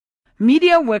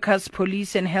Media workers,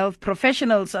 police and health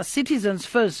professionals are citizens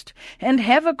first and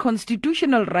have a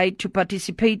constitutional right to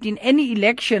participate in any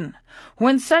election.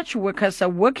 When such workers are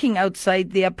working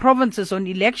outside their provinces on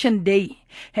election day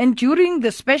and during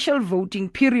the special voting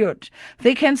period,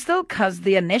 they can still cast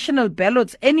their national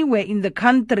ballots anywhere in the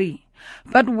country.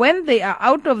 But when they are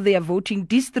out of their voting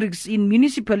districts in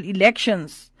municipal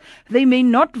elections, they may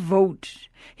not vote.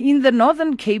 In the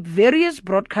Northern Cape, various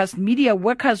broadcast media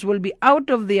workers will be out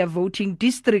of their voting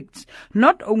districts,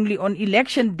 not only on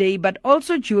election day, but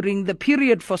also during the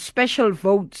period for special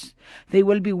votes. They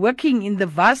will be working in the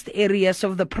vast areas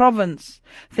of the province.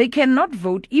 They cannot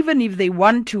vote even if they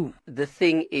want to. The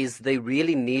thing is, they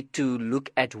really need to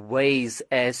look at ways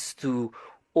as to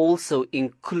also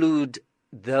include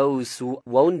those who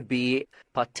won't be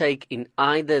partake in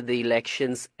either the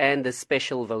elections and the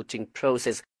special voting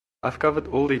process. I've covered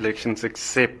all the elections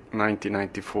except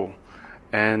 1994,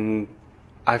 and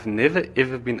I've never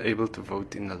ever been able to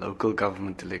vote in a local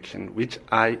government election, which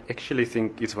I actually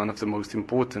think is one of the most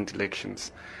important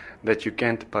elections that you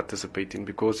can't participate in,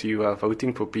 because you are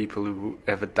voting for people who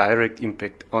have a direct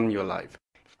impact on your life.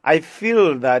 I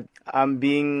feel that I'm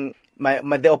being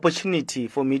the opportunity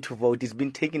for me to vote is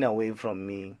being taken away from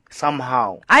me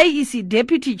somehow. IEC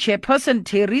Deputy Chairperson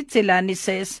Terry Tselane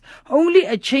says only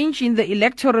a change in the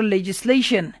electoral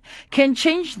legislation can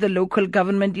change the local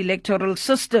government electoral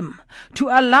system to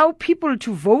allow people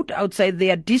to vote outside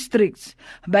their districts.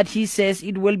 But he says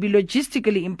it will be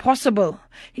logistically impossible,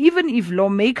 even if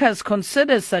lawmakers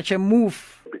consider such a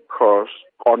move. Because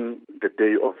on the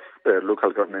day of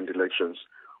local government elections,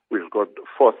 we've got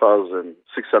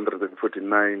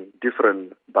 4,649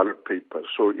 different ballot papers.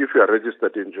 So if you are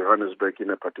registered in Johannesburg in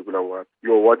a particular ward,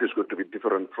 your ward is going to be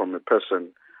different from a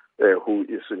person who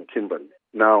is in Kimberley.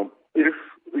 Now, if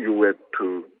you were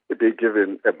to be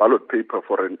given a ballot paper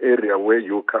for an area where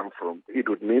you come from, it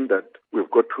would mean that we've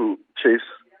got to chase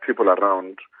people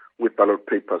around with ballot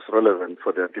papers relevant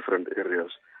for their different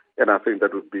areas. And I think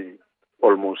that would be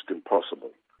almost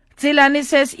impossible. Tselane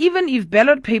says even if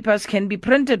ballot papers can be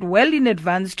printed well in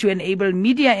advance to enable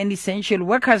media and essential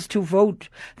workers to vote,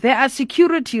 there are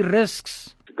security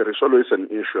risks. There is always an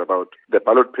issue about the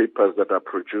ballot papers that are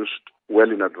produced well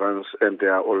in advance and they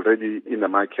are already in the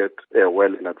market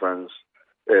well in advance,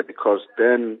 because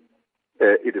then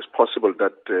it is possible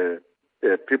that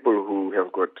people who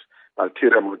have got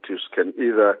ulterior motives can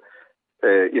either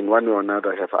in one way or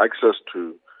another have access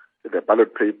to the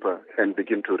ballot paper and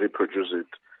begin to reproduce it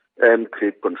and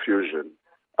create confusion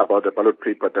about the ballot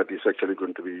paper that is actually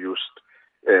going to be used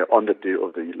on the day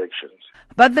of the elections.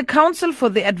 But the Council for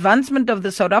the Advancement of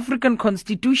the South African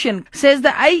Constitution says the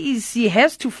IEC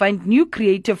has to find new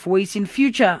creative ways in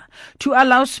future to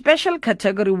allow special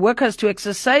category workers to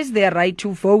exercise their right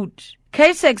to vote.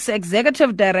 KSEC's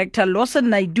Executive Director Lawson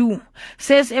Naidoo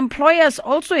says employers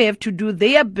also have to do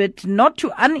their bit not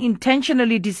to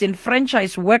unintentionally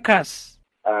disenfranchise workers.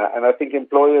 And I think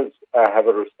employers have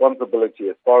a responsibility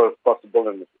as far as possible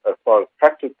and as far as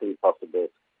practically possible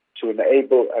to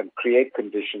enable and create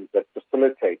conditions that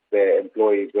facilitate their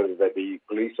employees, whether they be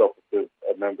police officers,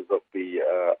 members of the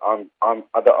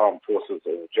other armed forces,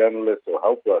 or journalists or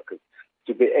health workers,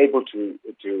 to be able to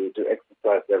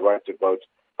exercise their right to vote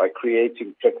by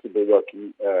creating flexible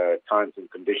working times and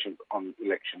conditions on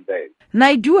election days.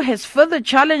 Naidoo has further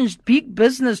challenged big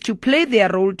business to play their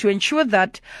role to ensure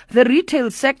that the retail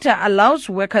sector allows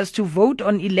workers to vote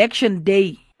on election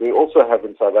day. We also have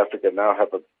in South Africa now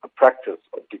have a practice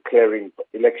of declaring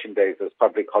election days as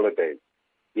public holidays.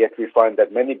 Yet we find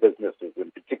that many businesses,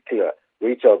 in particular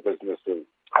retail businesses,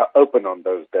 are open on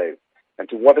those days. And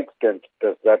to what extent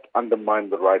does that undermine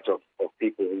the right of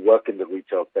people who work in the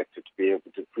retail sector to be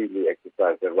able to freely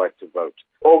exercise their right to vote?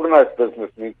 Organized business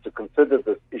needs to consider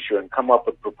this issue and come up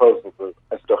with proposals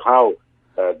as to how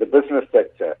the business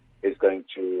sector is going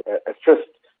to assist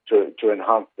to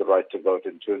enhance the right to vote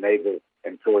and to enable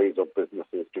employees of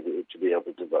businesses to be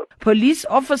able to vote. Police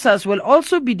officers will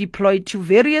also be deployed to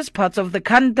various parts of the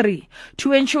country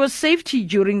to ensure safety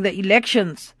during the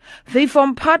elections. They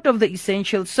form part of the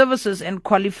essential services and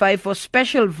qualify for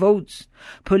special votes.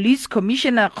 Police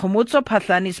Commissioner Khomotso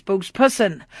Phahlane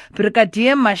spokesperson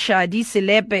Brigadier Mashadi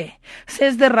Selepe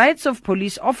says the rights of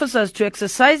police officers to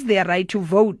exercise their right to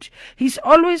vote is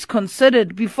always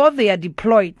considered before they are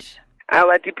deployed.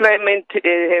 Our deployment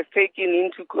has taken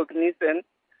into cognizance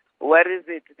what is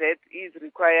it that is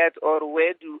required or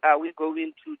where are we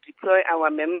going to deploy our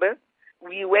members.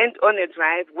 We went on a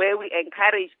drive where we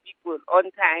encouraged people on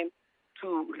time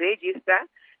to register,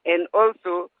 and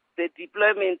also the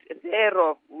deployment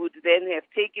thereof would then have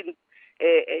taken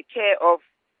care of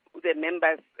the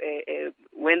members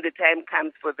when the time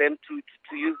comes for them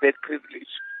to use that privilege.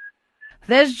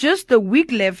 There's just a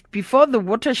week left before the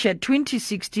Watershed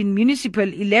 2016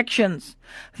 municipal elections.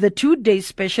 The 2-day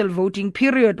special voting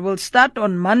period will start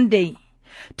on Monday.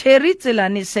 Terry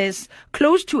Tselani says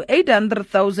close to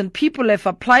 800,000 people have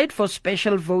applied for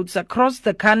special votes across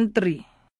the country.